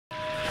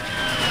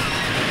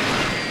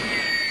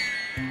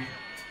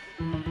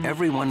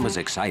everyone was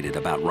excited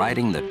about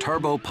riding the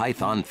Turbo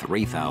Python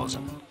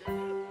 3000.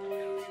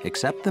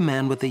 Except the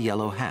man with the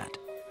yellow hat.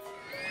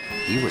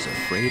 He was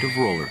afraid of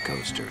roller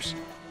coasters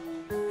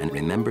and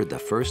remembered the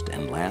first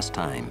and last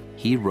time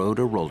he rode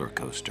a roller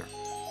coaster.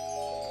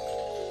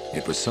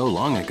 It was so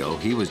long ago,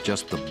 he was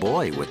just the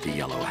boy with the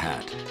yellow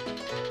hat.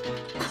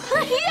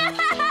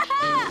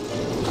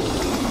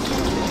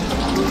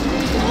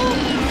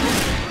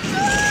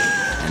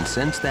 And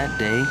since that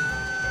day,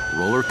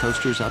 roller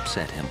coasters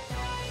upset him.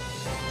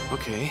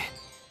 Okay,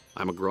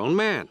 I'm a grown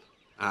man.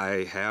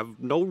 I have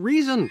no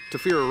reason to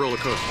fear a roller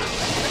coaster.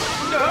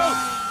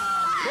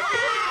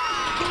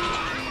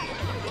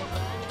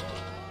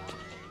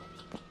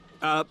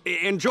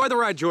 Enjoy the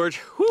ride, George.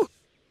 Whew.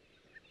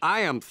 I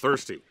am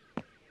thirsty.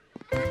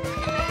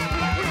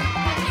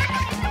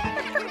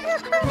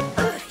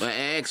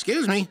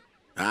 Excuse me.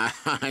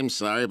 I'm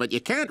sorry, but you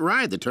can't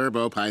ride the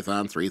Turbo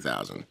Python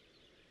 3000.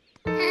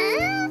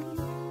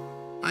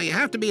 You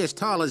have to be as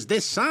tall as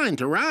this sign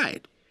to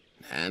ride.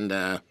 And,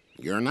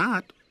 you're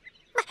not.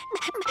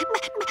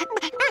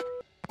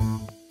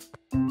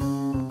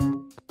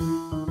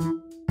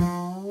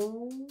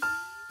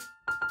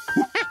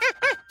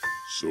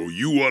 So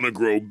you want to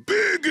grow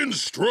big and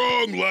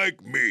strong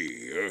like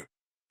me,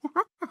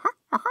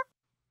 huh?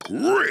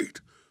 Great!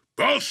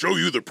 I'll show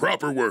you the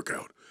proper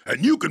workout,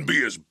 and you can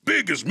be as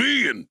big as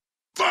me in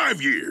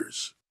 5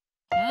 years.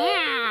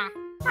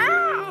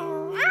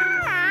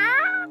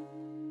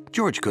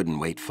 George couldn't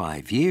wait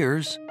 5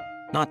 years.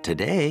 Not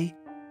today.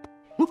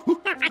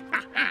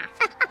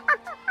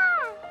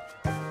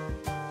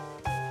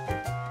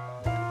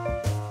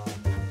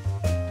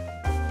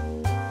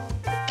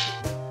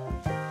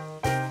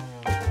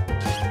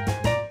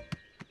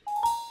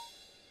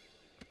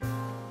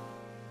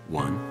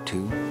 One,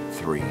 2,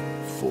 3,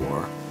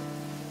 4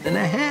 and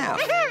a half.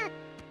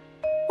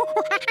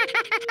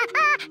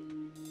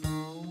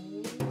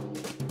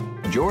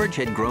 George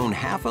had grown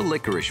half a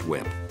licorice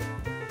whip.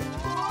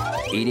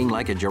 Eating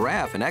like a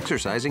giraffe and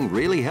exercising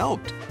really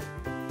helped.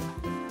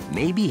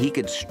 Maybe he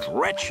could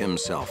stretch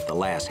himself the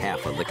last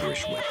half a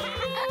licorice whip.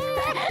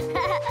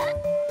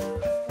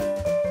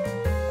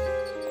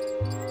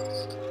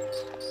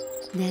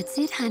 That's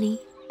it, honey.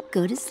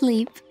 Go to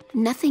sleep.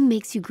 Nothing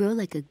makes you grow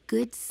like a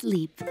good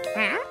sleep.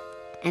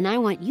 And I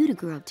want you to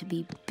grow up to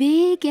be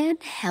big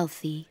and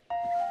healthy.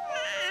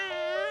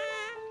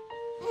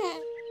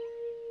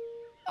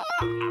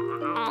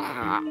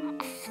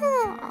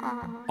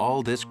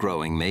 All this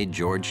growing made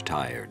George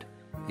tired.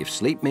 If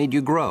sleep made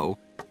you grow,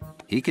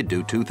 he could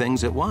do 2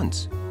 things at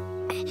once.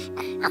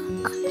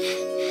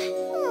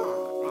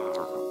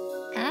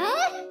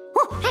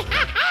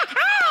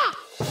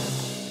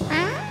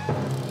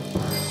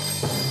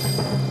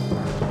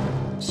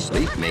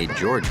 Sleep made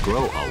George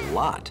grow a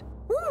lot,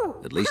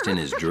 at least in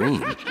his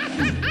dream.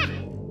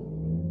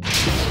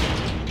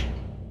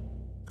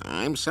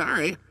 I'm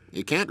sorry.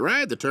 You can't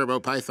ride the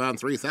Turbo Python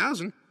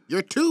 3000.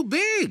 You're too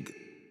big.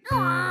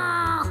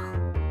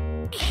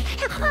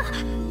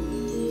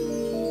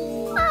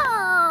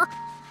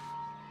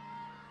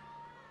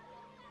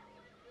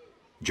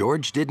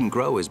 George didn't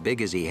grow as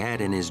big as he had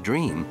in his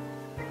dream,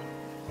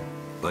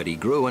 but he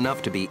grew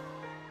enough to be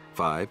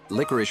 5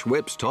 licorice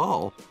whips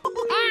tall.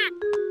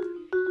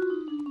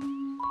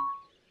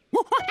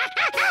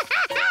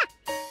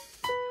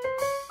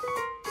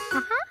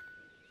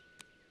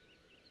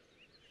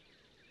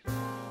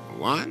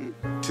 One,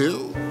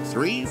 2,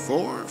 3,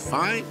 4,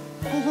 5.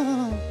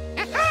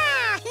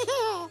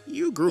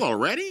 You grew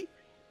already?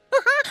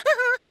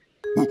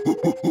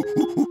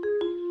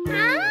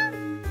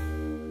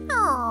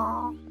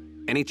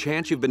 Any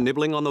chance you've been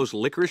nibbling on those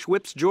licorice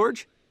whips,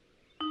 George?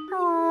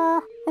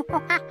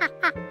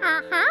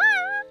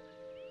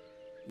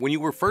 When you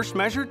were first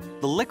measured,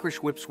 the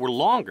licorice whips were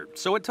longer,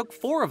 so it took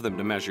 4 of them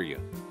to measure you.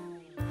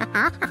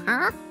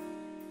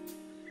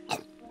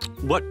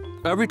 But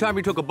every time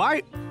you took a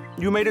bite,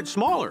 you made it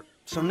smaller.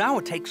 So now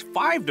it takes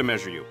 5 to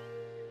measure you.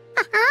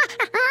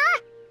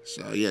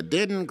 So you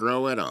didn't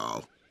grow at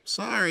all.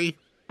 Sorry.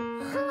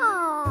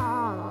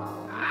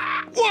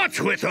 What's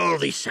with all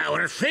these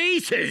sour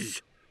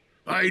faces?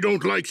 I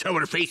don't like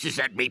sour faces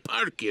at me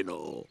park, you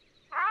know.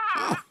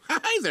 Oh,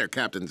 hi there,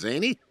 Captain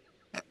Zany.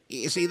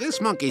 You see, this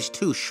monkey's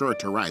too short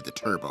to ride the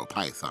Turbo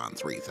Python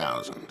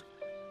 3000.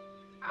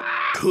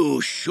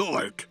 Too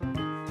short?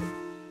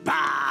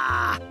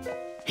 Bah!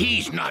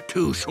 He's not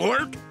too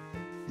short.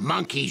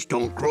 Monkeys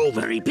don't grow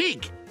very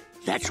big.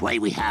 That's why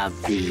we have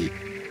the...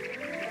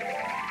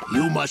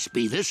 You must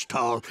be this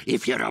tall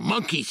if you're a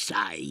monkey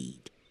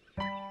side.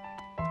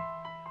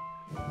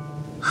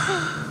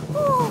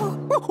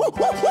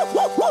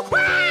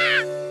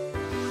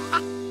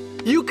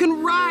 You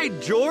can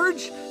ride,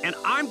 George, and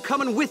I'm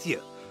coming with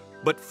you.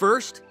 But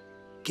first,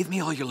 give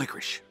me all your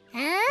licorice.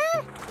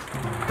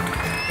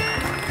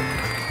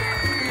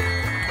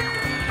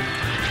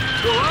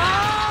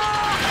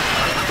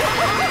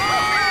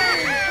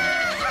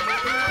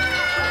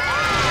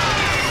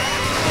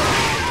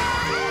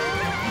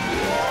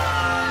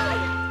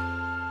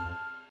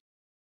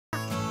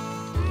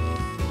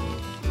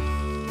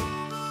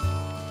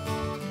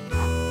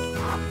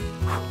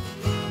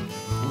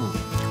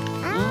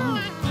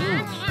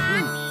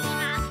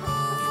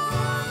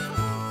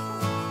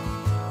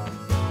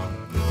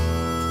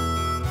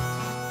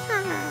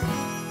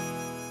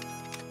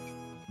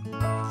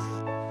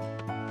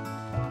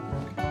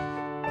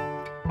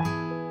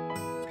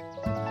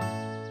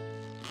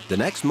 The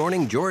next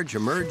morning, George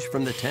emerged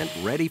from the tent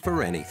ready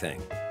for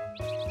anything.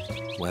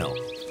 Well,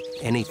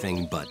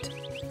 anything but.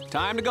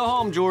 Time to go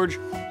home, George.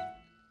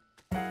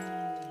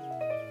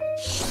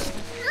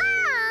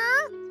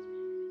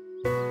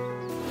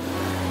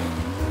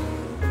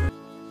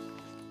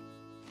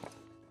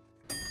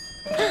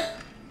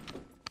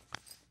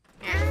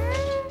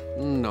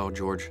 No,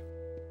 George.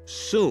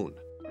 Soon.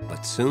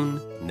 But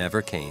soon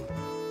never came.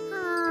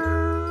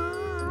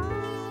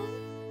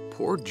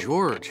 Poor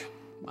George.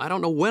 I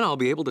don't know when I'll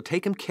be able to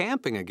take him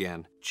camping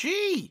again.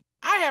 Gee,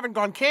 I haven't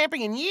gone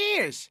camping in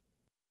years.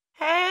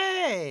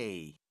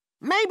 Hey,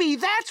 maybe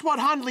that's what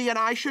Hundley and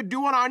I should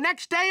do on our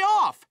next day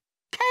off.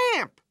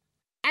 Camp.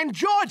 And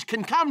George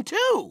can come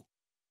too.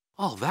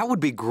 Oh, that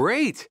would be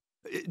great.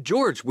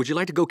 George, would you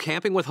like to go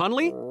camping with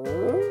Hundley?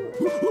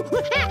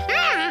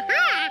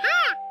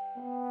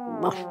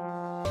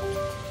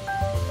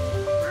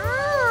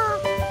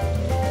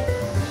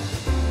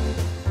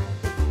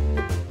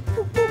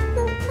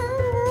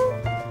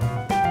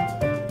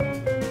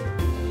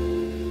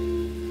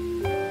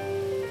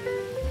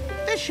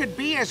 This should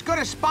be as good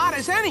a spot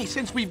as any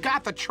since we've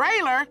got the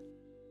trailer.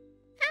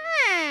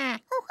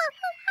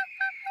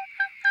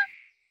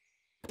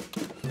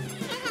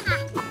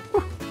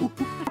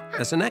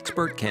 As an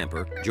expert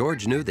camper,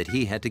 George knew that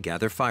he had to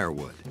gather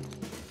firewood.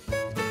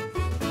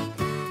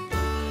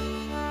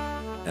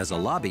 As a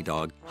lobby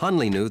dog,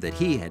 Hundley knew that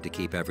he had to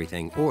keep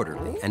everything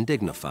orderly and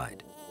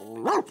dignified.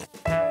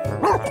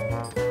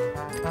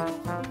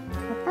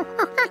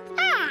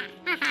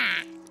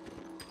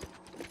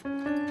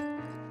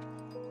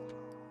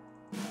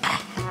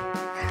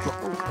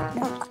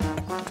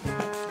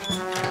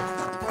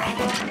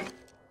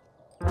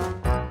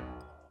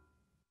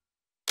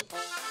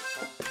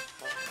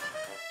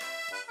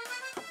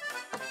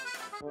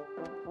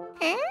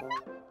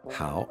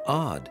 How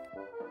odd.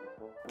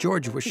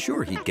 George was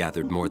sure he'd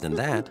gathered more than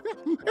that.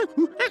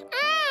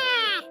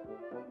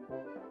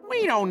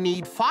 We don't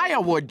need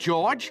firewood,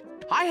 George.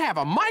 I have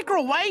a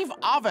microwave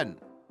oven.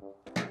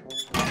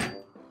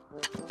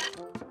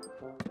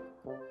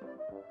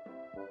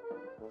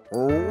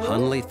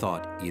 Hundley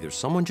thought either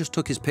someone just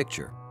took his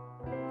picture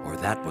or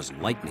that was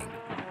lightning.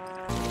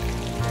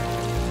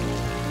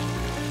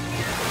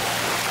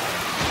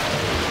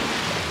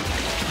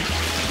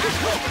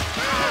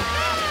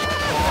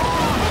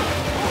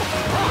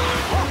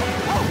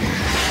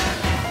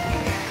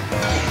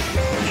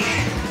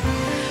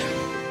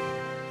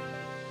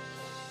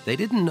 They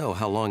didn't know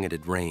how long it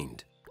had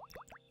rained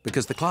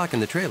because the clock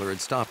in the trailer had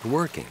stopped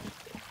working.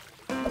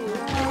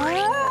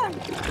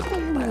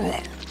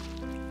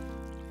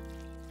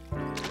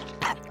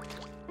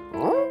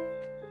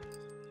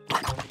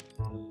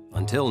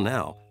 Until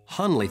now,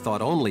 Hundley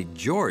thought only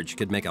George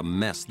could make a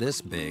mess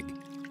this big.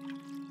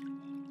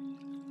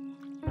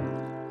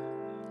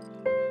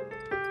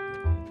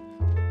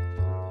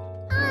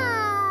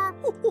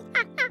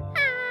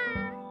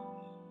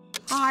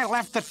 I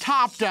left the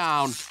top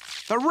down.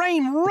 The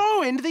rain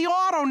ruined the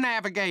auto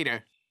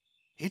navigator.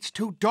 It's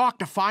too dark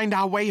to find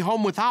our way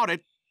home without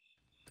it.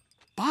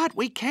 But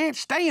we can't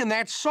stay in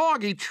that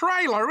soggy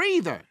trailer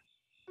either.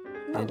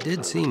 It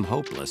did seem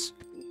hopeless.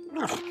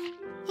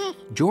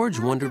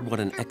 George wondered what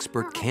an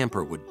expert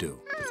camper would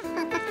do.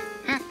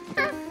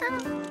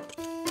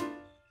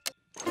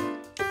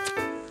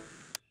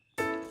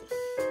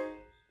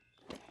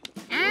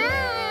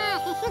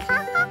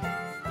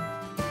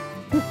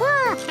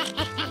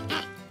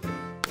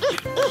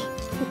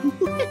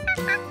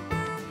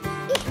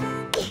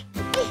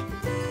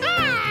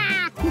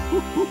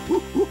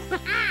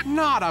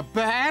 Not a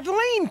bad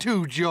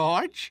lean-to,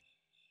 George.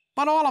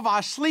 But all of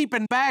our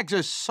sleeping bags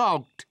are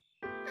soaked.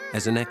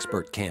 As an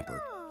expert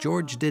camper,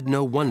 George did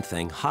know one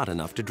thing hot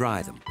enough to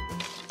dry them.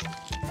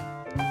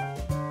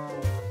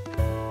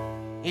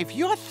 If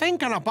you're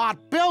thinking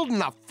about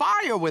building a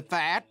fire with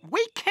that,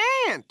 we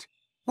can't.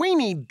 We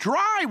need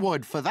dry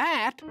wood for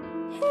that.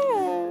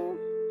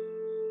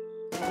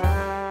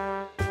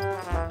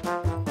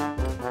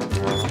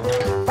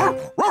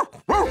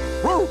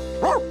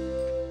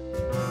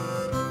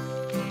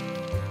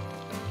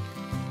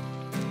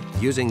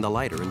 Using the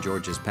lighter in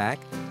George's pack,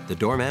 the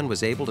doorman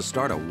was able to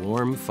start a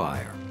warm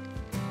fire.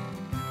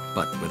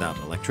 But without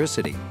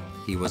electricity,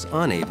 he was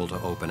unable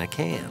to open a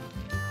can.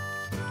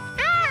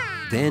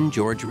 Then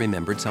George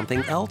remembered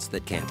something else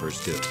that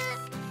campers do.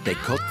 They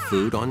cook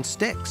food on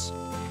sticks.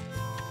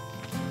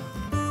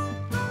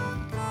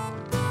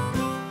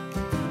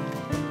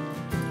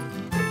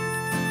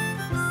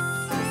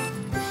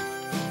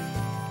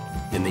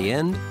 In the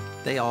end,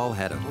 they all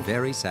had a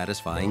very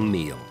satisfying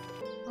meal.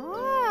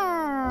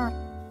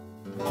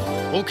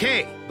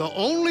 Okay, the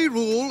only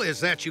rule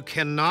is that you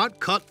cannot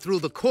cut through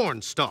the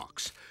corn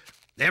stalks.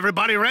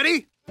 Everybody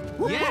ready?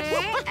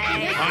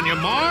 Yes. On your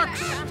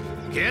marks,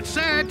 get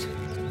set,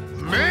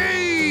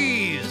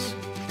 maze!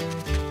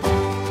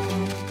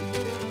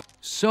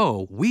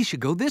 So, we should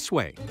go this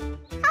way.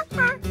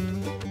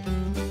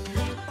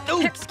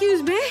 Oh.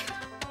 Excuse me?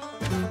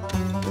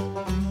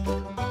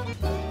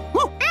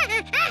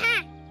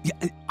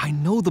 Yeah, I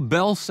know the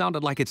bell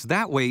sounded like it's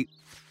that way,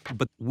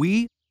 But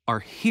we are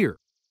here.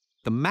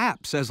 The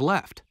map says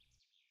left.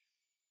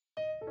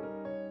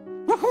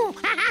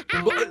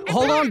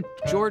 Hold on,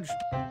 George.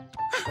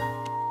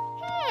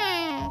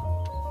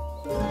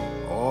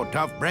 Oh,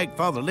 tough break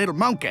for the little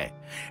monkey.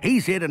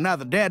 He's hit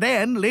another dead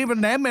end,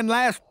 leaving them in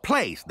last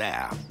place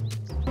there.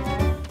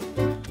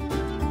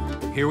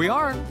 Here we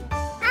are.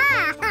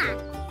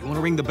 You want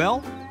to ring the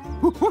bell?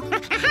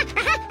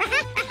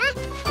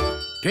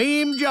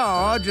 Team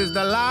George is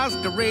the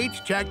last to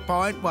reach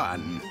checkpoint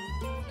 1.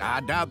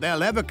 I doubt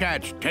they'll ever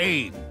catch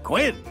Team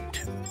Quint.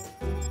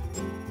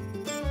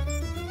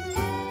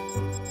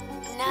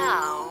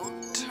 Now,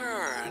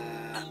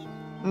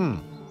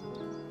 turn.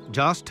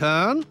 Just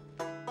turn?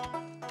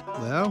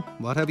 Well,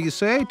 whatever you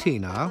say,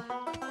 Tina.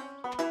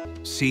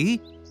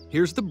 See?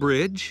 Here's the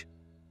bridge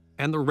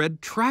and the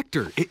red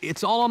tractor.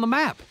 It's all on the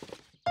map.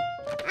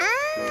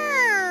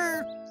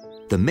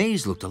 The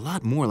maze looked a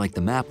lot more like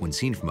the map when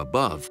seen from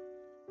above.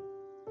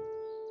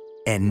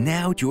 And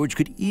now George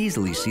could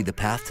easily see the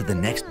path to the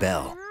next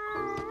bell.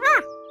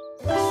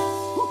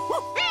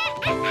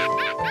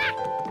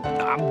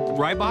 I'm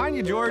right behind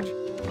you, George.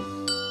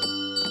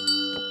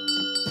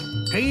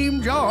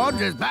 Team George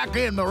is back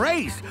in the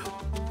race.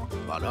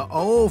 But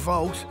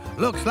folks,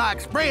 looks like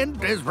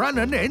Sprint is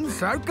running in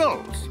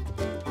circles.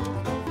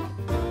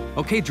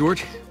 Okay,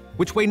 George.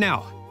 Which way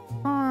now?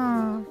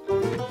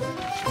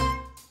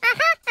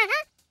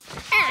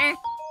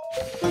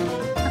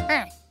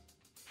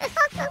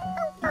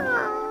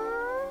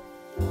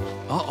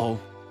 Uh-oh.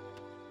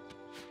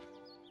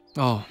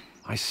 Oh,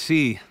 I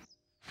see.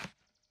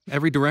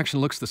 Every direction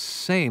looks the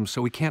same,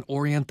 so we can't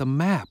orient the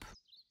map.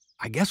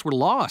 I guess we're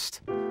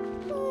lost.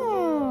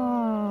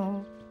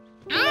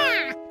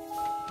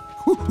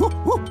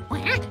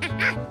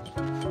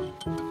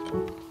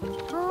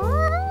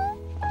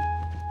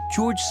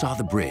 George saw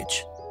the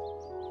bridge,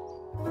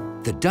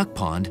 the duck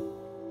pond,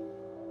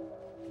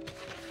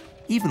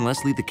 even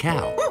Leslie the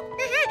cow.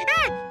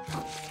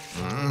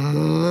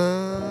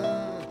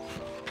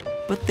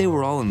 But they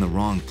were all in the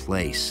wrong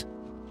place.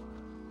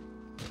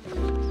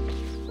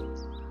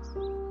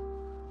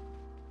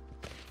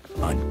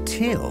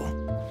 Until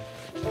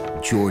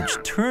George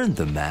turned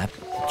the map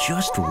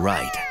just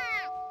right.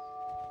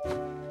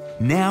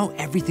 Now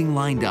everything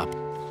lined up.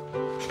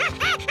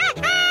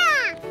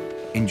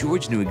 And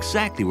George knew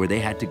exactly where they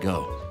had to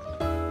go.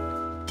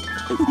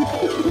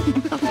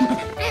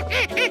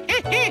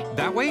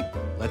 That way?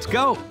 Let's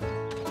go.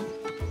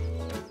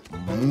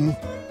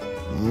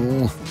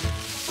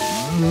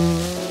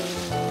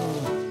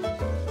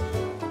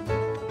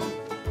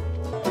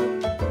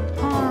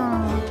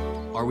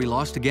 Are we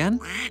lost again?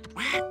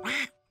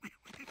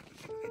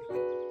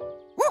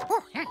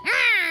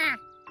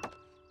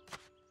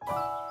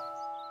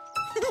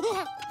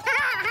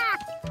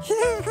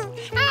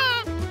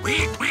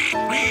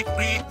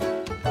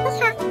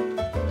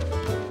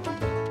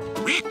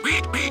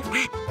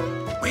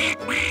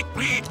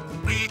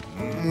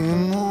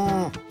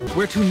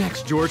 Where to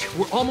next, George?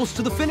 We're almost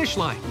to the finish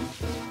line.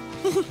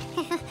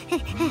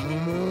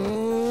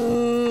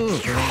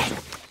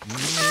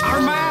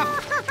 Our map!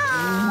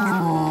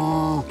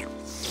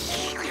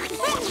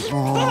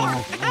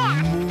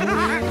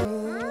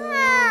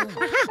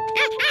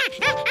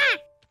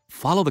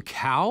 Follow the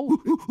cow?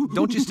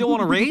 Don't you still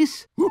want to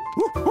race?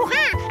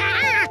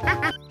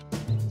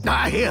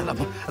 I hear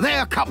them.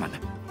 They're coming.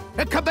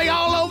 It could be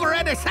all over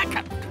any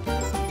second.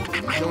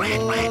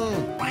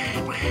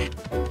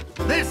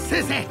 This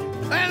is it.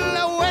 And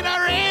the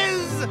winner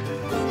is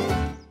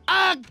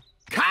a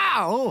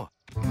cow.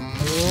 A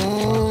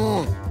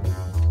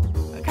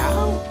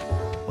cow?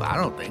 Well, I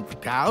don't think the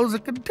cow's a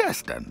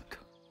contestant.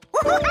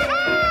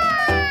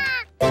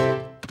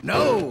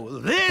 No,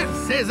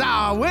 this is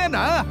our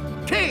winner,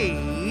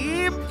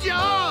 Team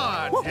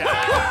George. We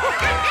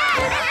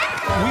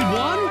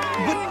won?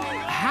 But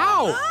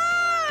how?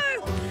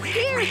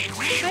 Here, I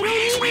don't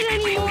need it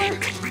anymore.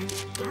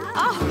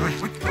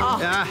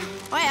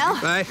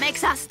 Well,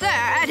 makes us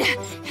third.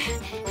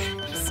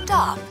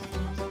 Stop.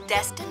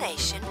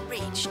 Destination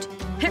reached.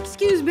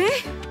 Excuse me?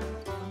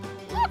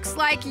 Looks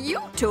like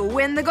you two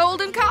win the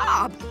Golden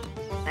Cob.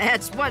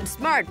 That's one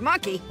smart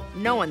monkey,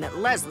 knowing that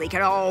Leslie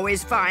can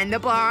always find the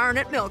barn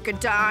at milking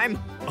time.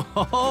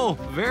 Oh,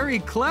 very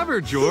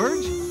clever,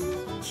 George.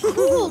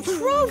 Cool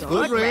trophy.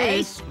 Good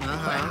race.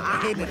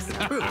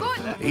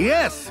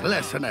 Yes,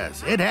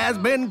 listeners, it has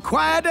been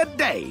quite a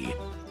day.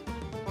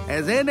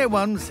 Has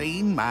anyone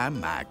seen my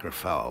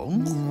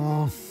microphone?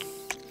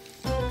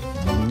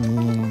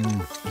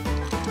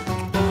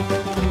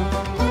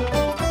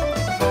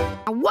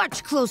 Now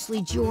watch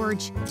closely,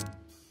 George,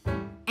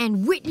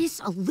 and witness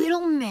a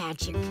little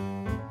magic.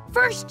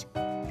 First,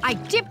 I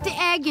dip the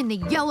egg in the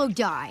yellow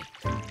dye.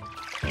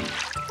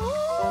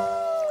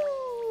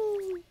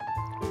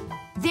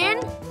 Then,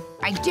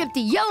 I dip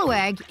the yellow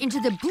egg into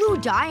the blue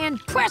dye, and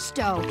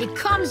presto, it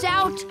comes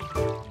out,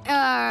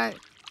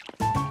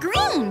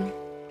 green.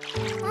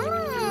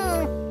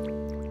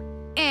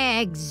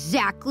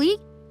 Exactly.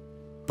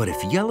 But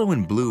if yellow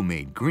and blue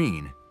made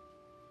green,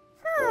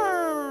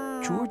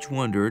 George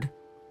wondered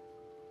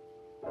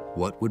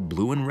What would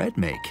blue and red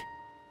make?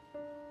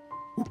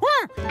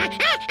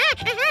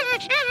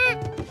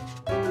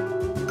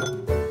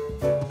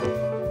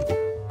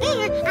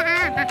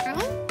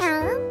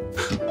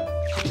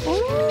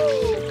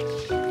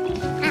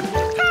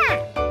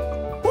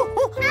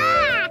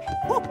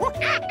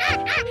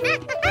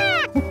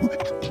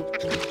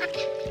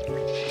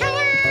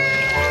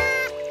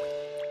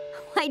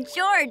 Why,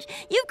 George,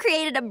 you've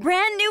created a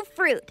brand new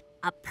fruit,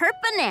 a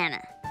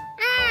perp-banana.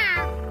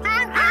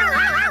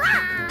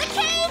 The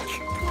cake!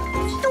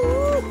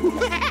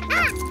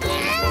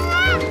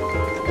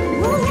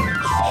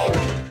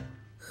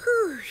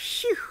 Whew,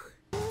 shoo.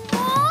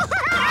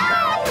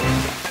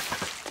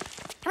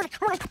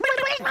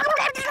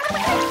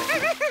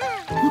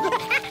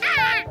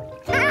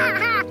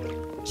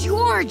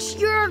 George,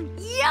 you're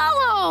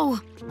yellow!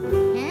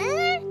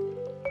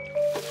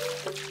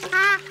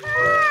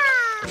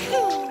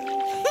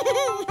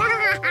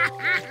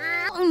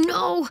 Oh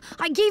no,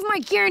 I gave my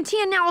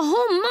guarantee and now a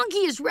whole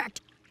monkey is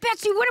wrecked.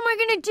 Betsy, what am I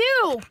gonna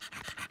do?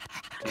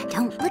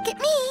 Don't look at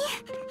me.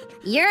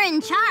 You're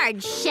in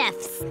charge, Chef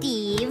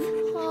Steve.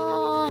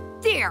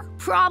 There,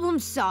 problem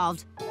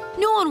solved.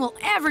 No one will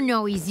ever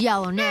know he's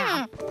yellow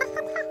now.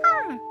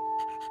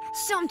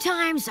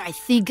 Sometimes I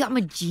think I'm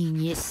a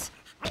genius.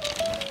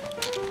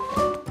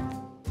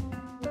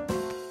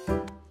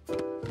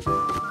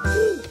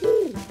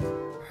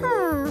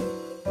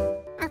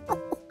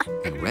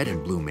 And red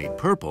and blue made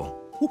purple.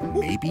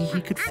 Maybe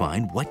he could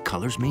find what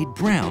colors made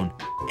brown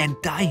and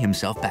dye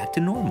himself back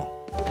to normal.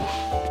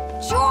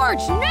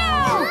 George,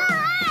 no!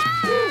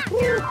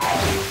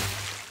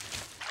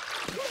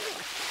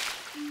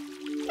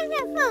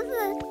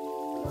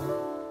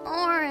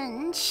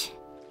 Orange.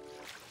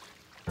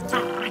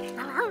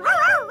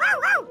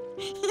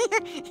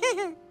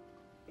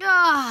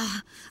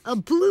 A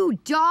blue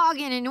dog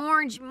and an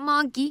orange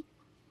monkey.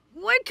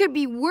 What could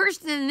be worse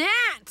than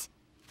that?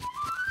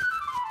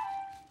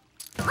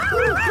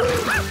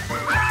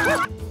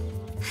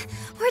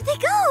 Where'd they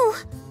go?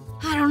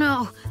 I don't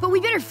know, but we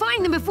better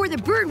find them before the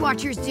bird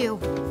watchers do.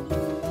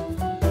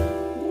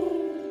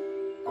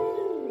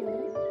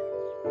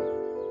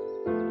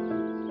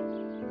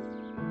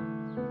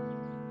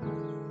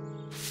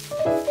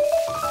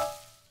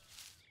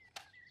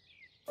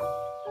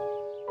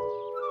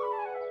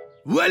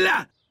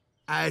 Voila!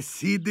 I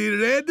see the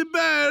red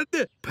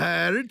bird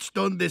perched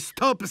on the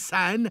stop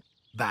sign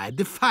by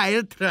the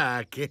fire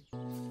truck.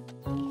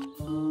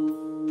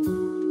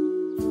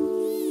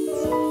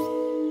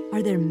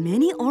 Are there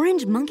many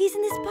orange monkeys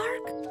in this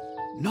park?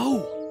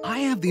 No, I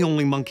have the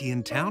only monkey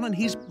in town, and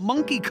he's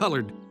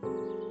monkey-colored.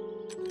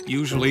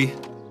 Usually.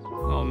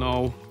 Oh,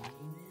 no.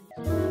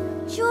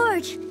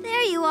 George,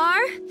 there you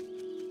are.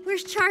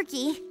 Where's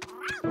Charky?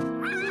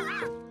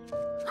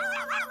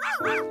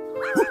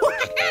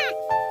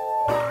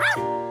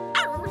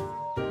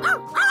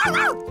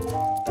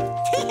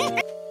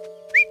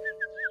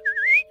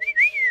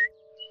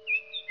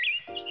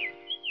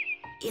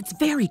 It's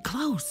very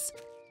close.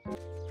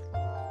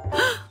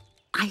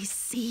 I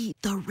see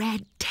the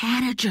red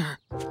tanager.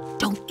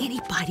 Don't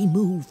anybody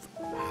move.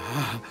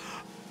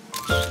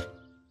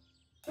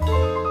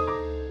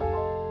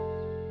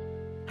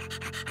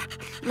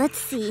 Let's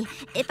see.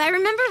 If I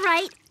remember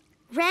right,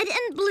 red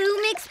and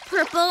blue makes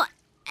purple,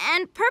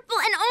 and purple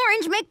and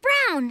orange make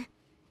brown.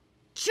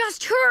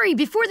 Just hurry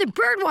before the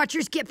bird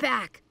watchers get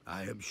back.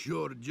 I am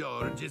sure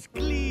George is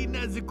clean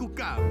as a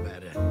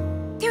cucumber.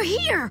 They're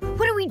here.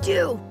 What do we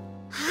do?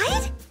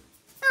 Hide?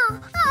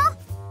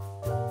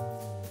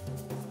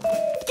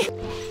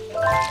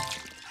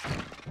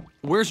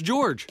 Where's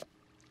George?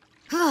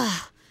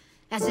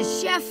 As a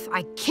chef,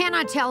 I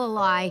cannot tell a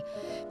lie.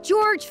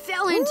 George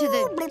fell into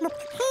the...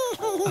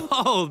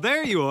 Oh,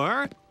 there you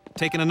are.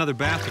 Taking another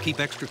bath to keep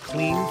extra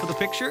clean for the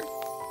picture?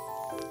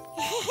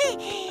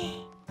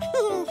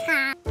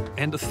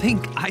 And to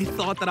think, I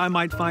thought that I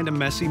might find a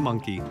messy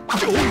monkey.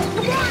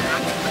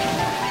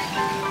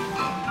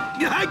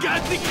 I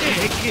got the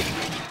cake.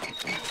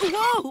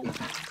 Whoa!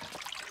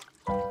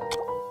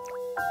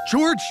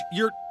 George,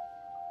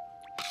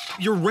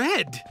 you're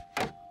red.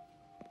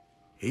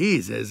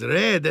 He's as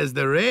red as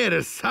the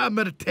rare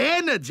summer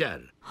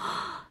tanager.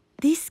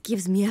 This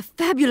gives me a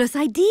fabulous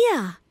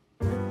idea.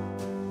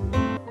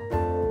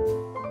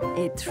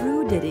 A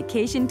true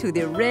dedication to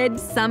the red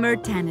summer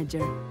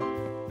tanager.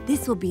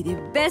 This will be the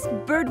best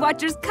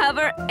Birdwatchers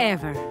cover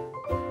ever.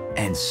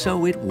 And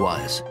so it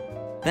was,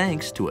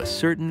 thanks to a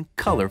certain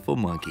colorful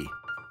monkey.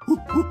 Oh!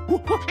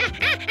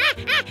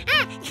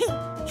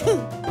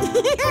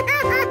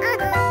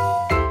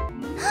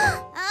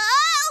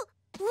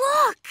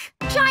 Look!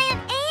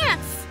 Giant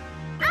ants!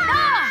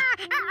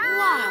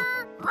 Wow!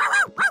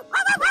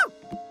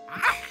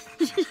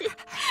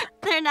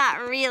 They're not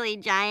really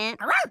giant.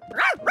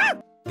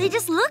 They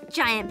just look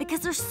giant because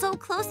they're so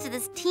close to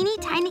this teeny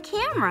tiny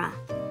camera.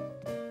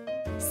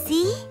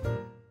 See?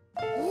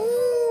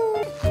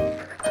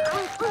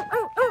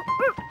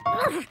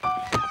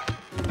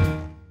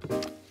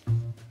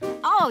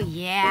 Oh,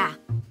 yeah.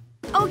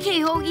 Okay,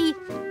 Hoagie.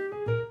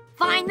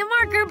 Find the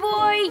marker,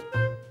 boy.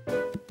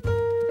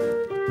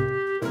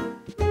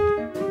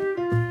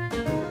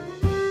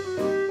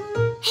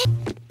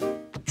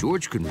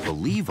 George couldn't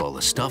believe all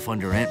the stuff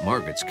under Aunt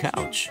Margaret's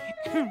couch.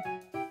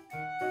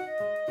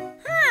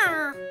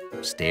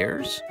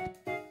 Stairs?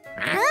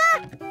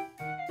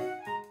 Outside!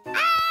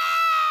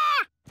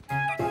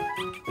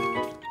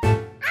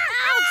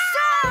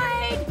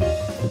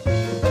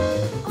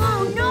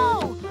 Oh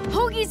no!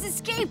 Hoagie's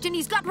escaped and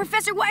he's got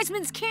Professor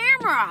Wiseman's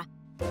camera!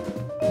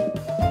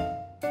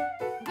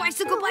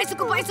 Bicycle,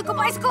 bicycle, bicycle,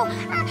 bicycle!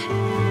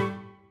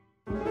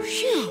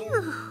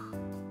 Phew!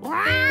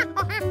 Yeah!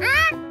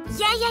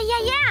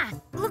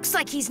 Looks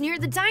like he's near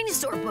the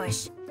dinosaur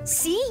bush.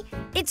 See?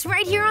 It's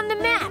right here on the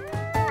map.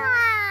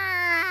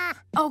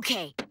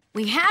 Okay,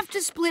 we have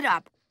to split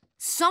up.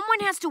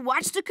 Someone has to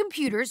watch the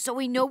computer so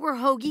we know where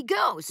Hoagie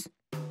goes.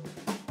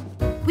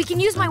 We can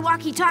use my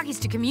walkie-talkies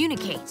to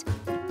communicate.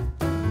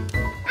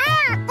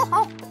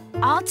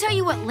 I'll tell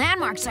you what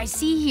landmarks I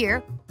see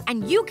here,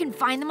 and you can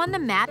find them on the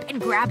map and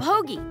grab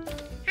Hoagie.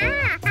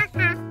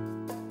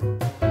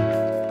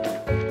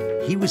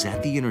 He was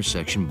at the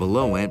intersection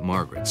below Aunt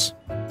Margaret's.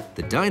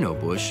 The dino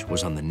bush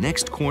was on the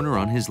next corner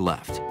on his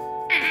left.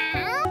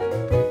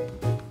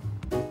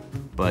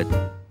 But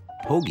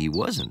Hoagie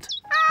wasn't.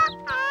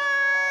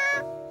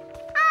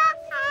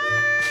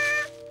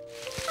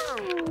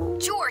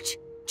 George!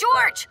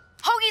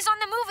 Hoagie's on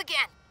the move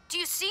again. Do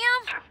you see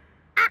him?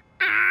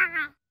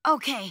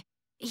 Okay,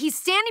 he's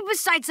standing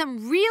beside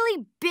some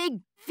really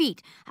big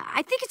feet.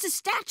 I think it's a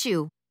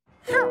statue.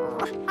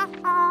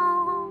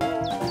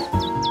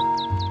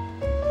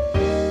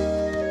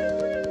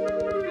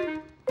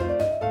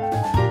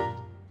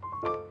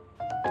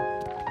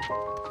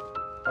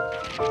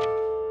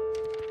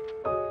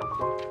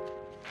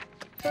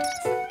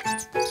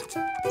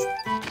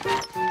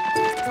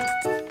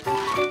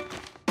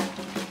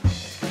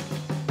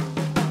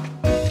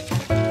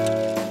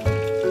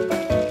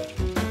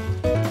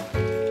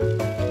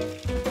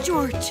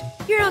 George,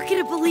 you're not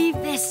gonna believe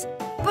this,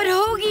 but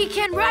Hoagie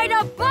can ride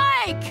a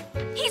bike!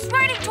 He's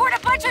riding toward a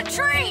bunch of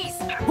trees!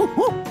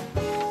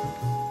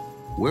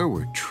 Where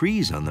were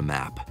trees on the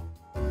map?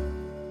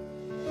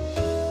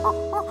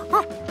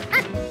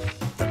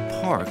 The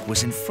park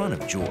was in front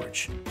of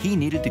George. He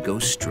needed to go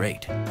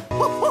straight.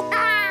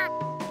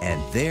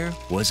 And there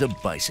was a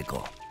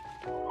bicycle.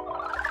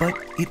 But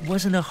it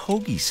wasn't a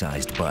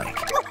Hoagie-sized bike.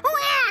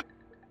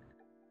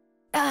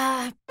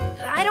 I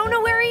don't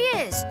know where he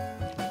is.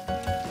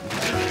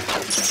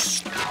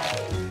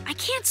 I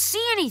can't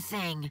see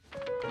anything.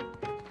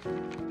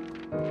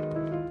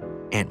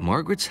 Aunt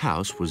Margaret's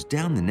house was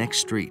down the next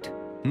street.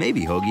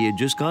 Maybe Hoagie had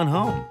just gone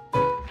home.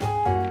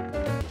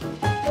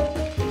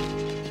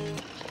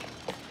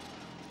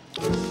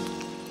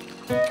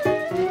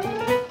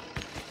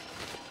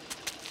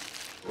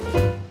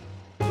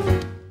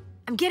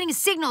 I'm getting a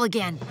signal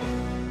again.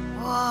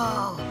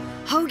 Whoa,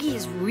 Hoagie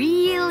is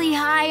really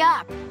high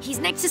up. He's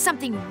next to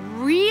something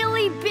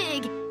really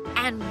big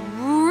and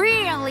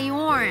really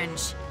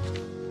orange.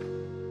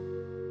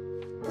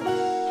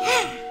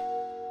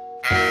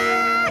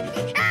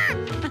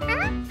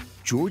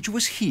 George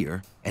was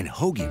here, and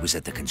Hoagie was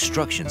at the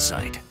construction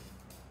site.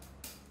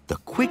 The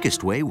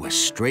quickest way was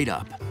straight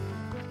up.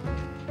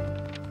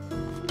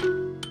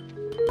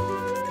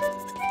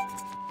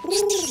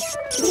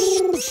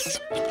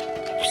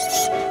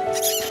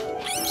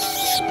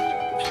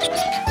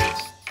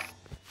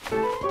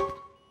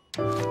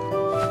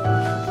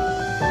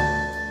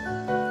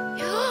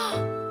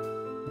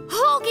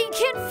 Hoagie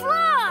can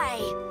fly!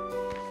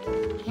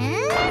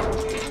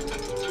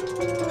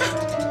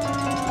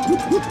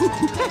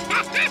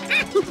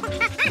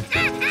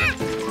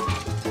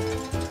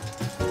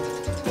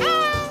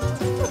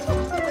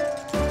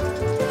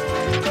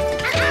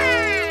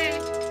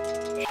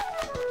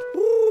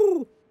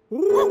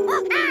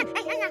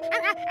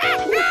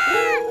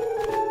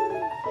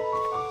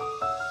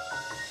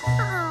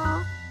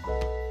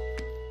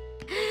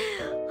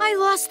 I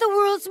lost the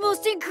world's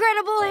most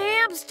incredible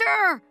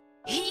hamster!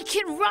 He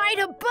can ride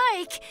a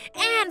bike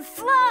and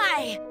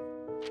fly!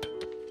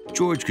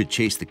 George could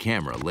chase the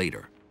camera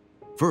later.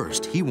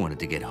 First, he wanted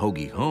to get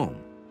Hoagie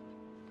home.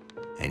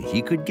 And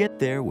he could get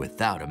there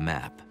without a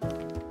map.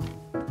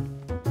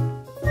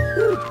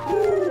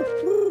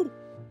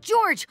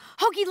 George,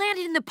 Hoagie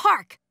landed in the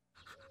park.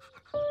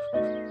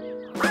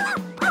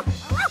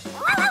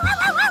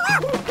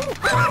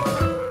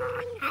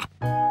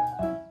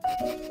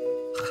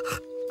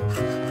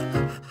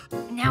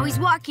 Now he's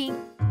walking,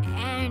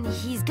 and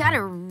he's got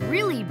a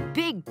really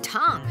big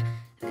tongue.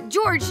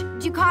 George,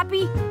 do you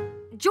copy?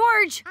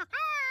 George!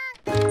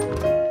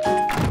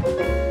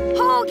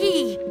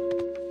 Hoagie!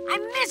 I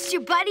missed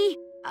you, buddy.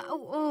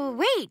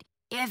 Wait,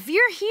 if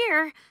you're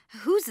here,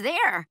 who's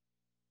there?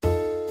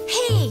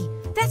 Hey,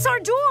 that's our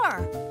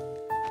door.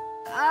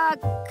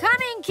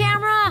 Coming,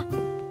 camera.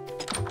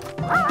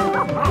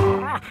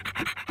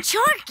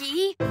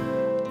 Sharky?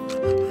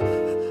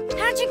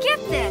 How'd you get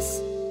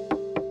this?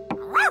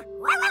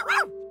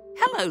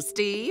 Hello,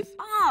 Steve.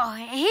 Oh,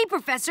 hey,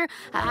 Professor.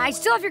 I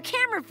still have your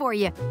camera for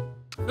you.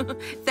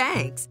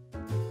 Thanks.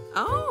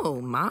 Oh,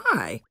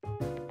 my.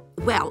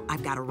 Well,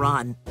 I've got to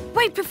run.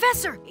 Wait,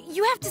 Professor,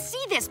 you have to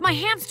see this. My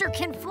hamster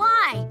can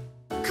fly.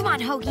 Come on,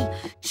 Hoagie.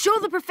 Show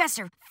the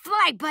professor.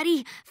 Fly,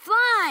 buddy.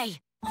 Fly.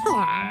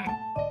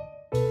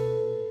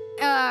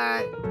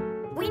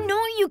 We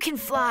know you can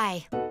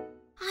fly.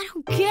 I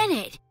don't get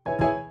it.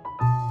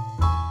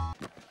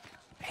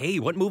 Hey,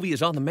 what movie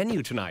is on the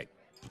menu tonight?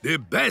 The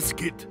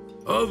Basket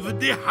of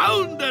the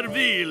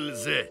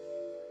Houndervilles.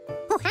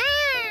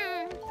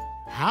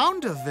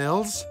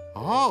 Houndervilles?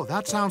 Oh,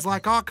 that sounds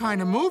like our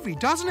kind of movie,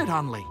 doesn't it,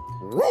 Hunley?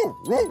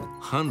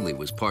 Hunley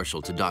was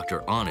partial to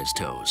Dr. On His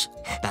Toes,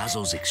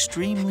 Basil's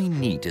extremely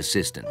neat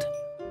assistant.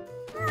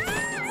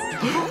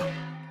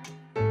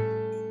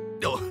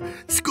 Oh,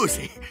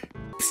 scusi.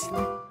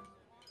 Psst.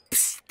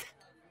 Psst.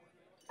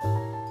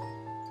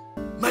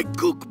 My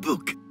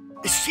cookbook.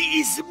 She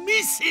is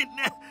missing.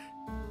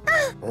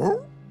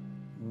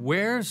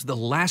 Where's the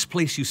last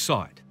place you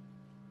saw it?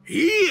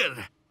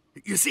 Here.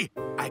 You see,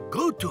 I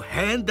go to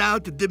hand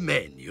out the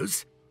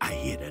menus. I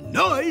hear a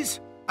noise.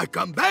 I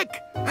come back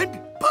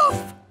and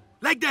poof!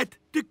 Like that,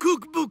 the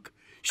cookbook.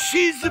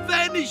 She's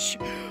vanished.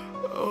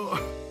 Oh,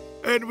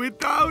 and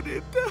without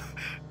it...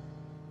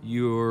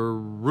 You're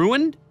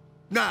ruined?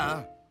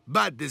 Nah,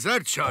 but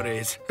dessert sure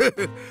is.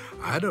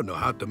 I don't know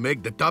how to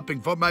make the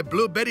topping for my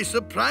blueberry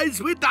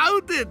surprise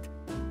without it.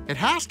 It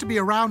has to be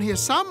around here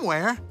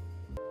somewhere.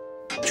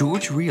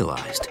 George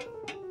realized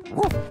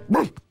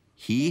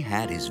he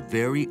had his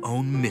very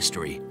own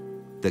mystery,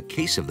 the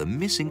case of the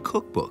missing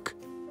cookbook.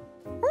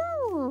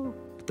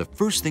 The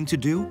first thing to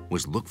do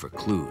was look for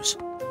clues.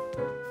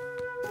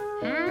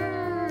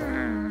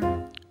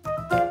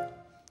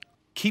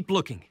 Keep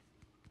looking.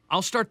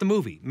 I'll start the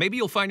movie. Maybe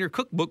you'll find your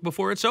cookbook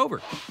before it's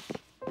over.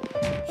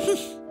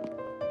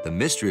 The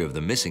mystery of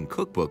the missing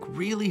cookbook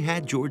really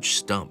had George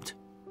stumped.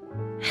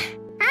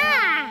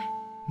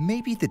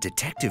 Maybe the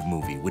detective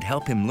movie would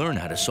help him learn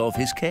how to solve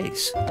his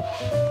case.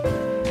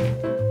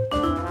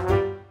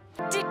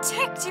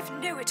 Detective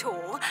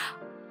Know-It-All,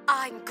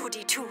 I'm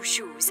Goody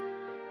Two-Shoes.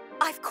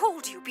 I've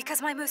called you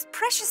because my most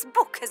precious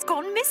book has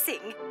gone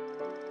missing.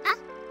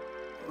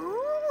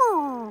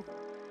 Ooh.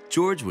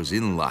 George was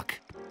in luck.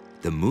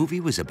 The movie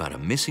was about a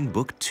missing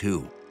book,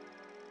 too.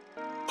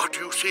 What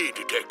do you say,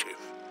 detective?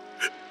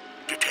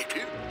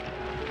 Detective?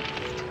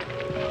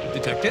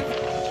 Detective?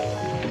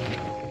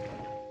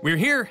 We're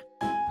here.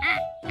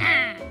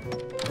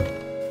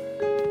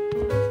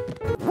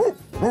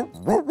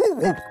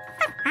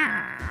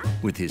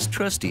 With his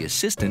trusty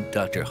assistant,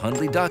 Dr.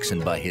 Hundley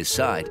Dachshund, by his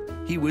side,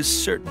 he was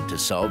certain to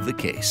solve the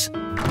case.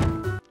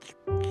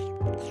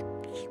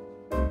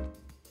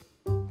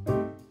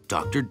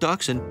 Dr.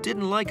 Dachshund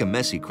didn't like a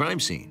messy crime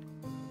scene.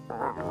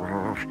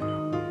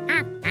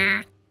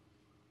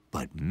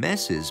 But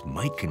messes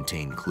might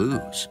contain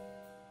clues.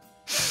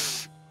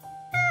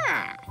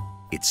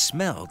 It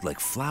smelled like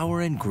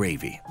flour and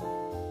gravy.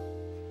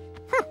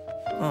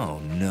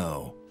 Oh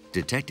no,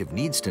 Detective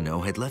Needs to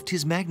Know had left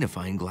his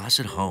magnifying glass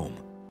at home.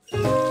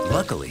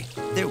 Luckily,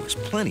 there was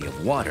plenty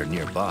of water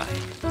nearby.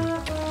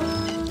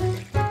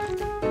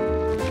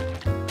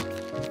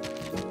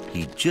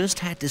 He just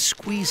had to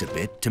squeeze a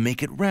bit to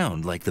make it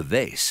round like the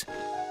vase.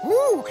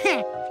 Ooh.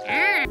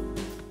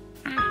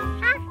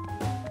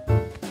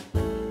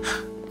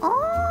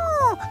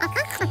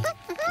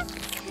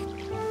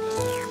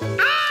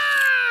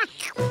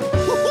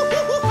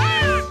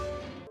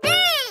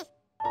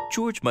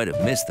 George might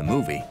have missed the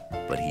movie,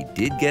 but he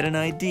did get an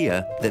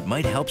idea that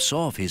might help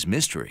solve his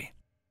mystery.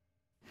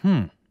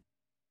 Oh,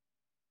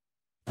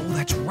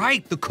 that's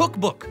right, the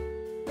cookbook.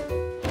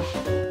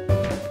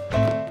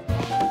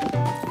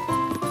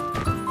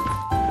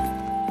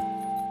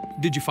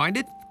 Did you find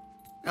it?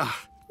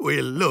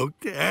 We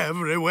looked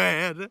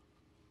everywhere.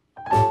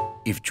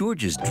 If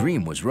George's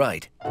dream was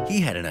right,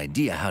 he had an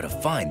idea how to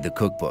find the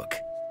cookbook.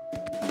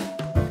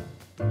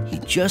 He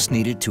just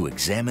needed to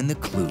examine the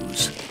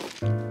clues.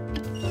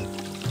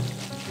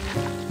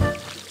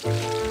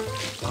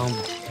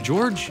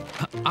 George,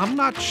 I'm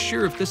not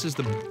sure if this is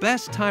the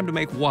best time to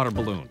make water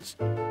balloons.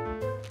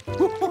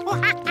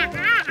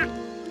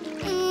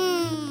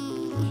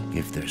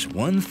 If there's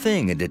one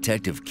thing a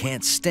detective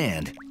can't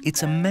stand,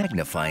 it's a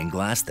magnifying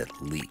glass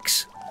that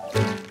leaks.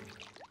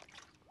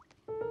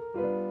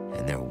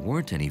 And there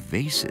weren't any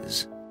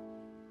vases.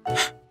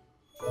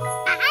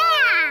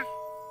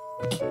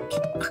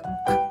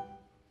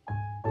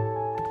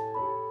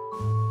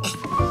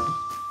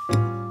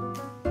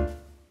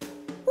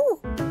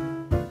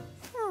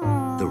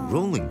 The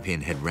rolling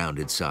pin had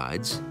rounded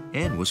sides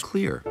and was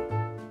clear.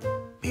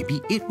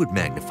 Maybe it would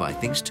magnify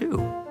things too.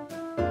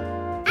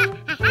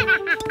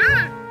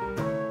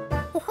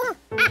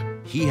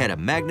 He had a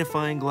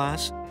magnifying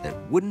glass that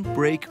wouldn't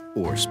break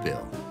or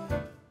spill.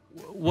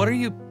 What are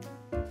you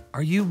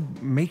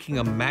making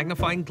a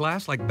magnifying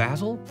glass like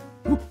Basil?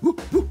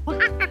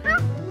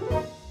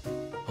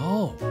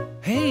 Oh,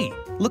 hey,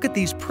 look at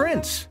these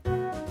prints.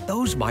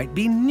 Those might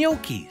be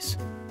gnocchis.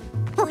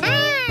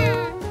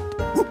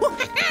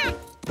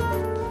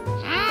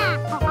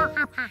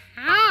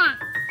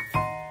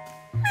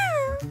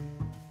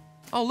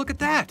 Oh, look at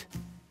that.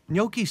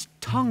 Gnocchi's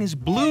tongue is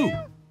blue.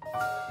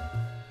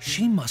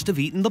 She must have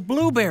eaten the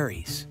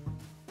blueberries.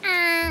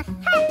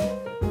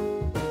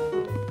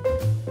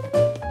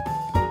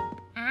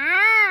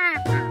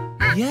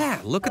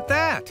 Yeah, look at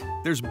that.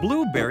 There's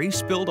blueberries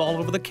spilled all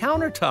over the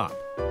countertop.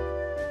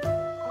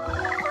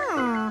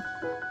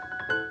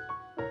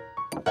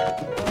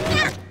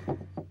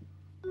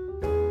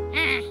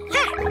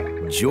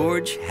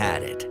 George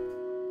had it.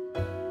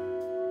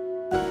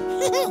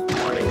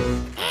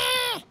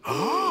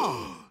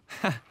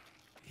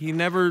 He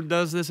never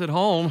does this at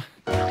home.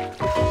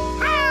 My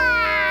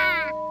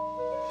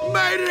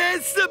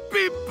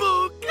recipe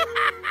book!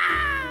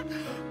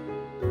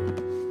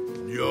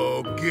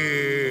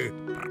 Gnocchi,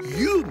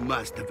 you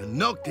must have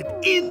knocked it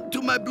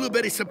into my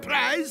blueberry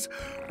surprise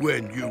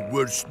when you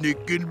were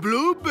sneaking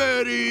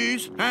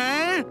blueberries,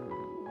 huh?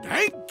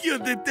 Thank you,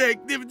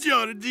 Detective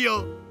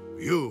Giorgio.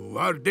 You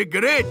are the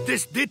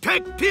greatest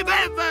detective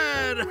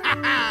ever!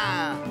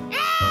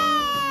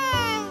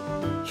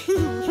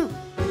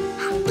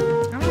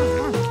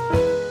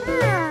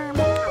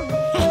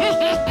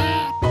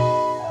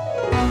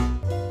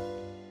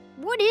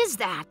 What is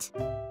that?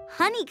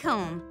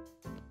 Honeycomb.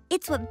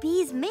 It's what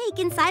bees make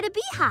inside a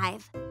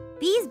beehive.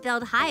 Bees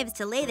build hives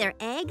to lay their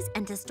eggs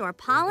and to store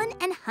pollen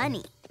and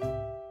honey.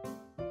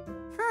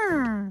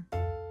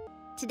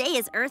 Today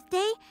is Earth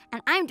Day,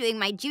 and I'm doing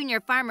my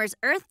Junior Farmer's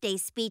Earth Day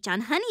speech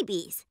on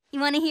honeybees. You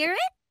want to hear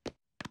it?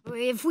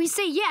 If we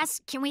say yes,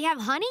 can we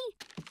have honey?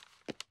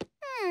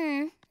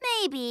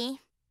 Maybe.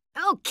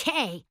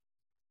 Okay.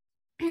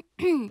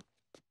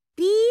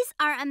 Bees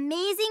are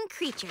amazing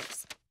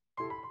creatures.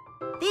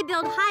 They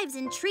build hives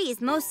in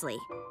trees mostly.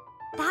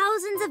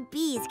 Thousands of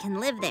bees can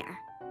live there.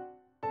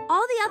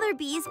 All the other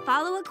bees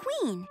follow a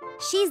queen.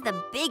 She's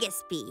the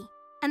biggest bee,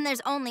 and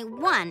there's only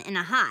one in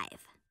a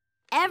hive.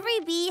 Every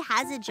bee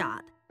has a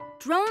job.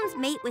 Drones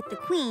mate with the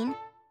queen,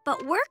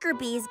 but worker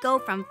bees go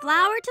from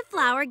flower to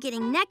flower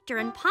getting nectar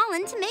and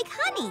pollen to make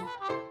honey.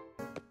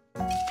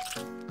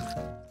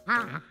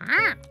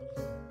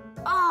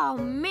 Oh,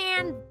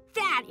 man,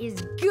 that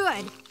is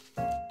good.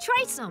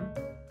 Try some.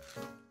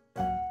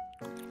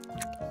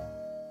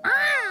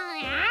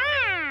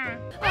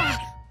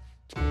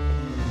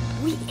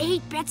 We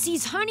ate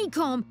Betsy's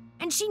honeycomb,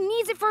 and she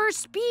needs it for her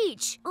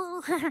speech.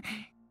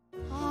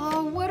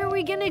 Oh, what are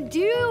we gonna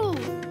do?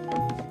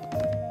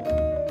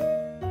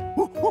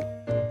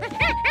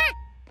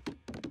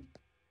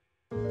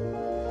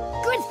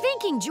 Good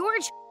thinking,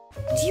 George.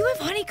 Do you have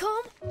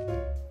honeycomb?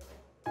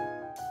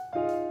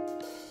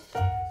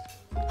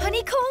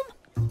 Honeycomb?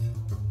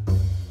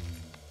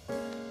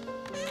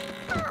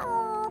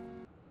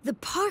 The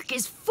park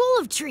is full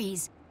of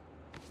trees.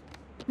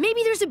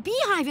 Maybe there's a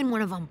beehive in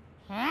one of them.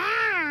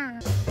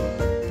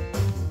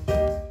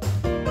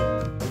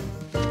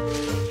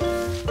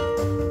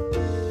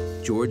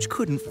 George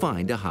couldn't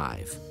find a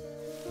hive.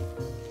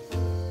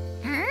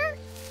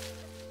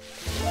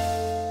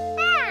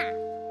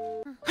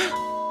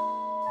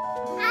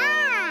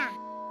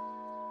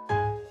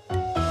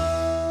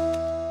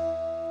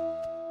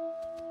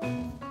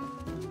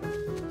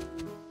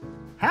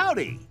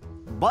 Howdy.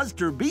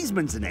 Buster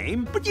Beesman's the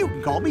name, but you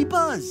can call me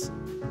Buzz.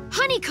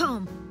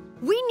 Honeycomb!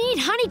 We need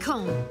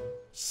honeycomb!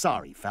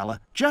 Sorry, fella.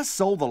 Just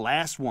sold the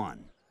last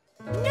one.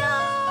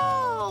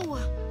 No!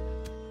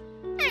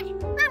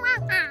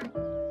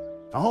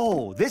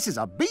 Oh, this is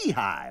a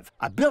beehive.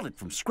 I built it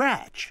from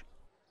scratch.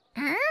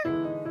 A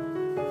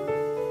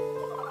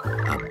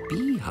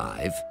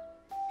beehive?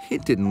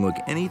 It didn't look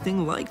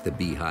anything like the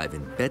beehive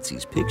in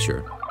Betsy's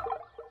picture.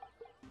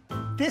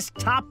 This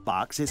top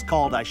box is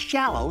called a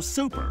shallow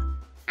super.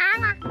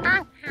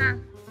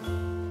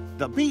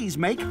 The bees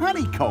make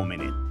honeycomb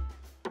in it.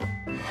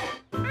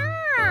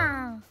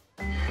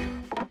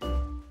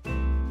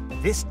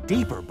 This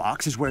deeper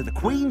box is where the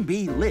queen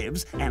bee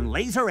lives and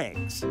lays her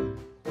eggs.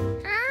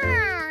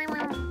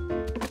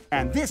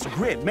 And this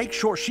grid makes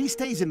sure she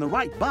stays in the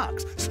right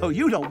box so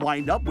you don't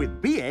wind up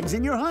with bee eggs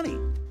in your honey.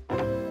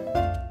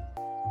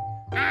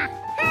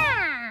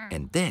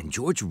 And then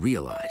George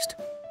realized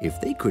if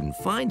they couldn't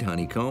find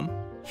honeycomb,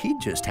 he'd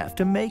just have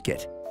to make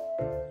it.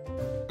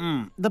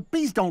 The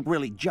bees don't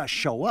really just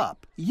show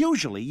up.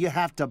 Usually you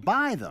have to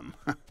buy them.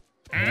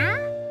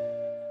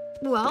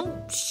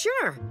 Well,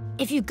 sure,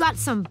 if you've got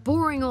some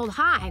boring old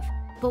hive.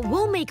 But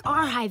we'll make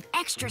our hive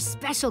extra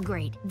special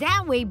grade.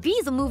 That way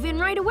bees will move in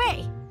right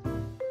away.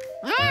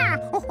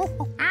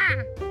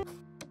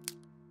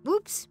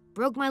 Oops,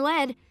 broke my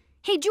lead.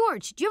 Hey,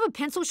 George, do you have a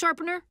pencil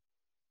sharpener?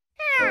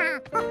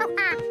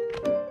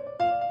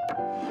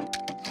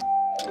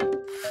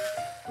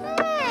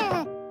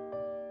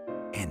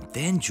 And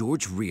then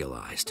George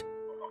realized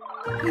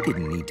he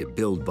didn't need to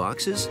build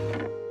boxes.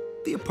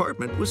 The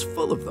apartment was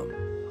full of them.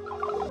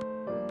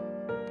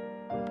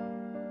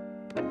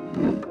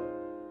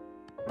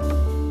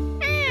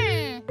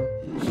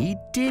 He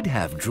did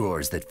have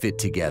drawers that fit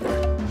together.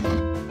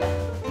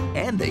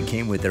 And they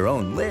came with their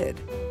own lid.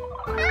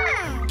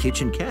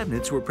 Kitchen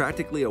cabinets were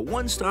practically a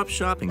one-stop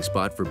shopping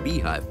spot for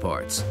beehive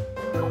parts.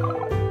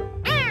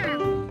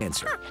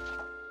 Answer.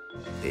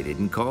 They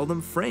didn't call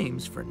them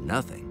frames for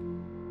nothing.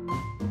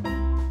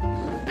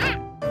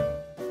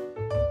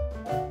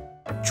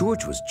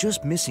 George was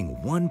just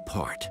missing one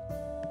part.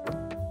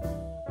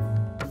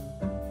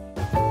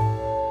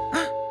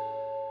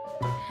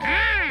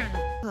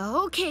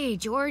 Okay,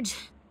 George.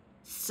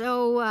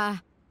 So,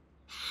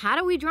 how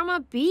do we drum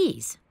up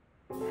bees?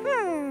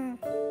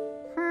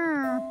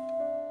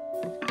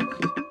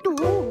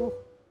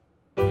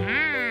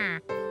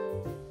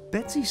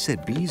 Betsy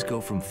said bees go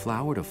from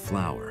flower to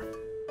flower.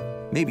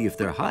 Maybe if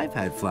their hive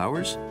had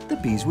flowers, the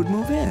bees would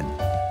move in.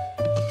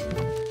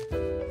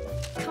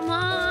 Come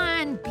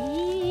on,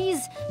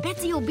 bees.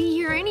 Betsy will be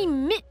here any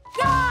minute.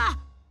 Ah!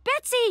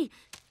 Betsy!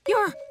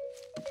 You're...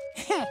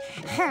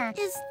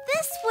 Is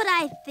this what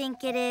I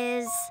think it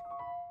is?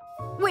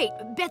 Wait,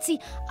 Betsy,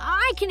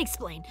 I can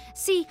explain.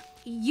 See,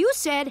 you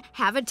said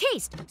have a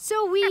taste,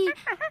 so we...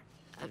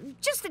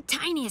 just the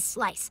tiniest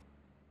slice.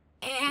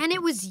 And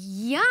it was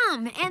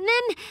yum, and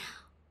then...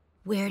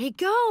 where'd it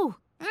go?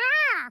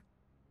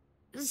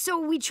 So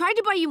we tried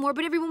to buy you more,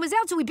 but everyone was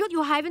out, so we built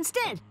you a hive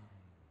instead.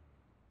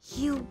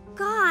 You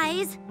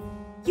guys,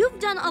 you've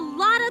done a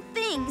lot of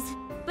things,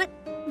 but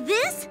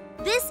this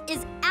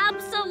is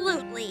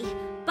absolutely,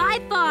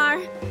 by far,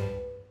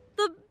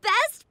 the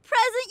best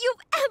present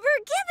you've ever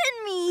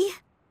given me.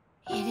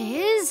 It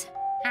is?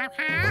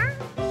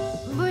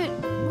 But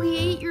we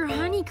ate your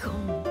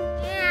honeycomb.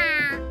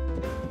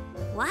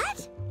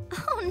 What?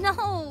 Oh,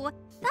 no.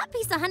 That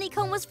piece of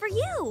honeycomb was for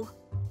you.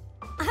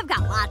 I've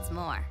got lots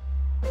more.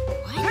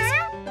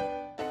 What?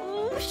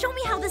 Oh, show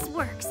me how this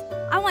works.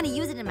 I want to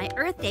use it in my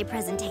Earth Day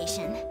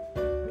presentation.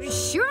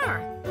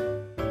 Sure.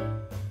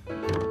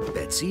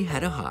 Betsy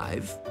had a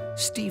hive.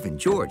 Steve and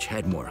George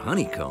had more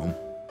honeycomb.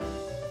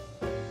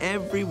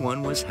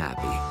 Everyone was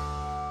happy.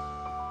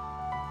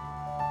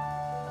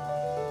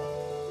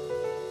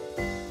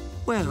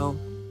 Well,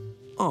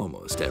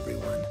 almost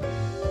everyone.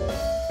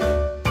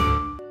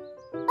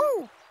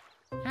 Ooh.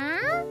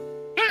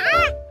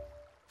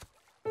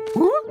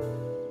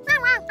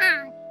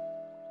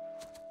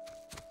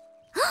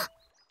 Huh?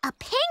 A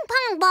ping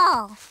pong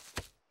ball.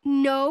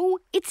 No,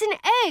 it's an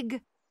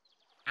egg.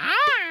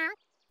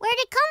 Where'd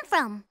it come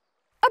from?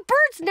 A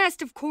bird's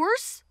nest, of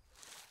course.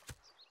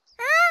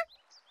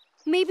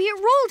 Maybe it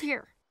rolled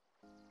here.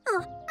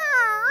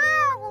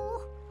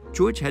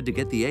 George had to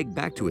get the egg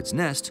back to its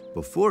nest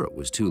before it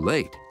was too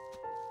late.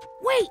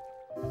 Wait!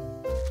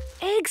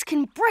 Eggs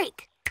can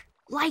break.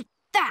 Like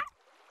that.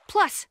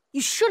 Plus,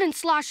 you shouldn't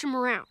slosh them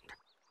around.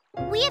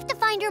 We have to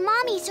find your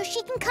mommy so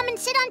she can come and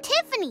sit on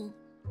Tiffany.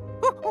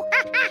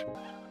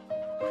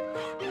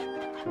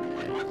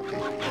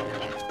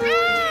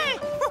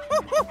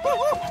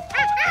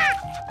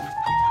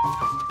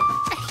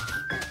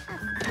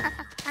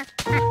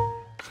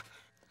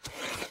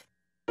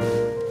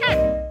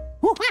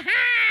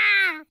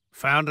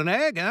 Found an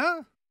egg,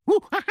 huh?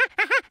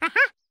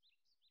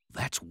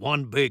 That's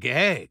one big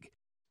egg.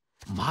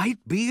 Might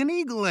be an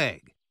eagle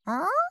egg.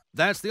 Huh?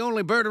 That's the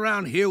only bird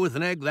around here with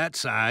an egg that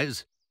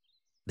size.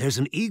 There's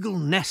an eagle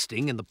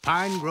nesting in the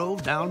pine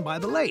grove down by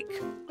the lake.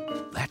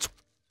 That's...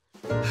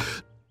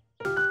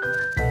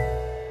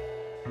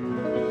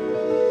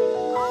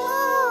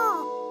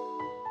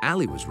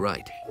 Allie was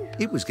right.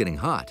 It was getting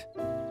hot.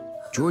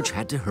 George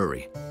had to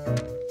hurry.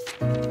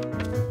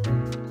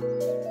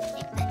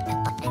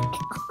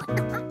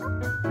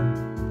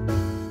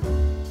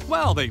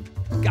 Well, they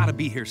gotta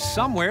be here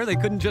somewhere. They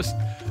couldn't just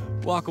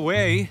walk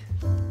away.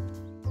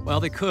 Well,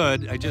 they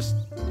could. I just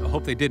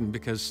hope they didn't,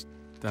 because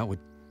that would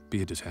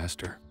be a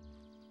disaster.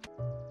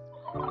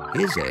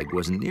 His egg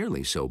wasn't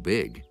nearly so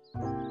big.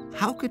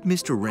 How could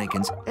Mr.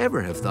 Rankins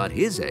ever have thought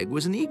his egg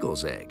was an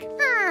eagle's egg?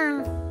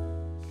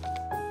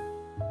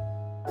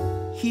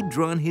 He'd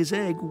drawn his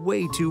egg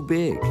way too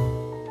big.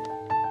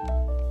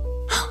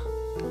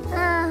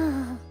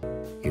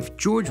 If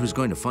George was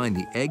going to find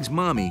the egg's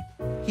mommy,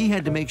 he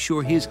had to make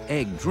sure his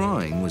egg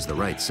drawing was the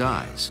right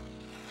size.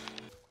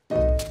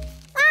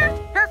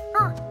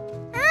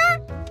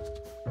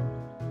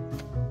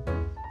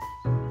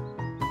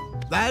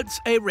 That's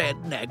a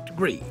red-necked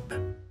grebe.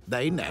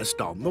 They nest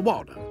on the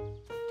water.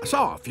 I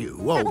saw a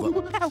few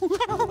over...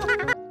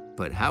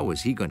 But how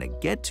was he going to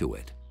get to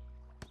it?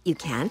 You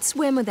can't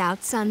swim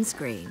without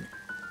sunscreen.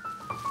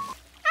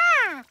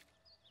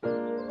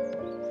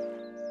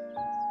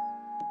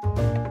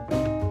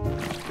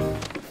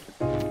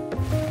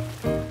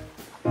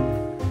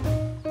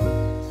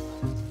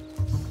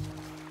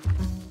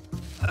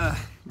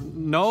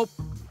 Nope,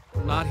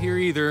 not here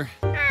either.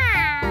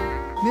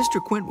 Mr.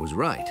 Quint was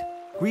right.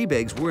 Grebe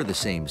eggs were the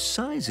same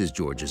size as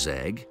George's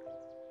egg,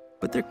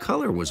 but their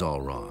color was all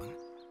wrong.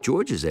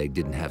 George's egg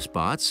didn't have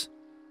spots,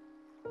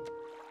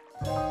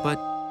 but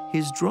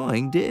his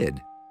drawing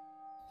did.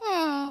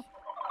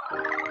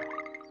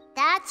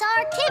 That's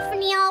our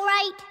Tiffany, all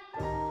right.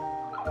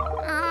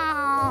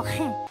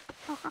 Oh.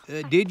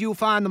 Did you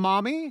find the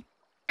mommy?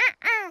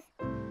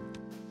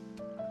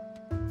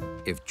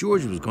 If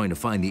George was going to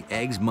find the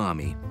egg's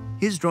mommy,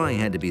 his drawing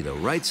had to be the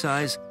right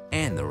size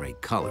and the right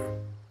color.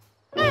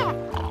 Anyone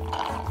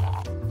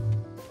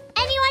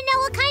know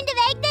what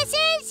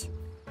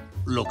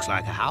Looks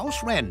like a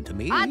house wren to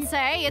me. I'd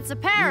say it's a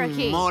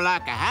parakeet. More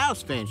like a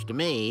house finch to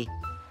me.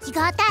 You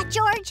got that,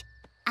 George?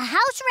 A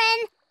house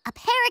wren, a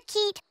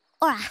parakeet,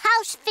 or a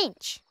house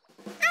finch?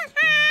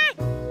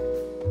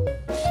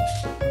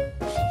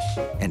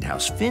 And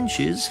house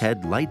finches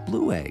had light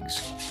blue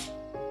eggs.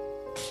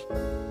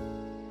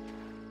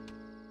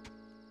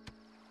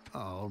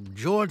 Oh,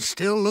 George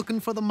still looking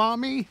for the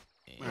mommy?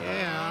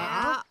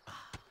 Yeah.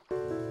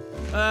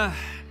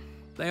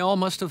 They all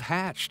must have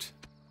hatched.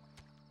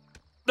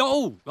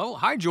 Oh,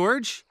 hi,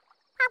 George.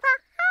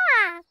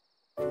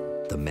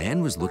 The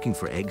man was looking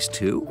for eggs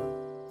too?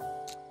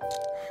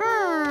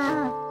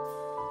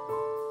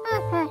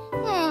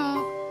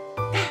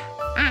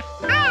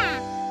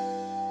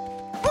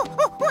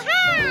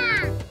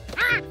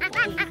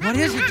 What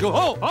is it,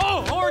 George?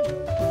 Oh, Lord!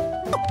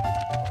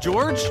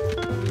 George?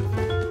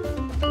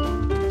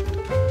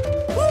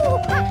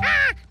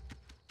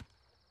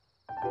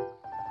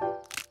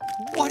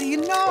 What do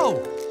you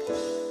know?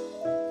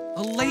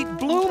 A late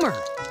bloomer.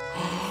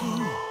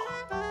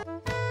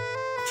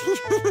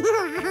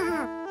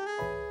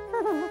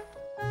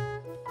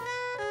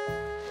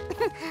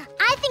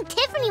 I think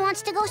Tiffany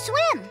wants to go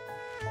swim.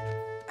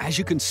 As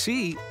you can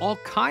see, all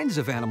kinds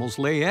of animals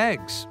lay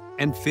eggs.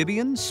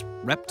 Amphibians,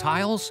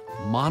 reptiles,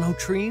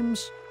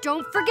 monotremes.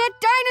 Don't forget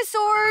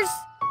dinosaurs!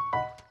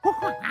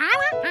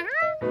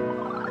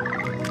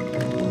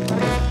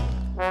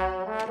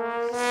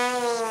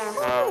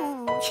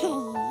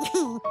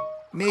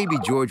 Maybe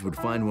George would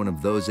find one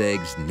of those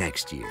eggs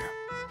next year.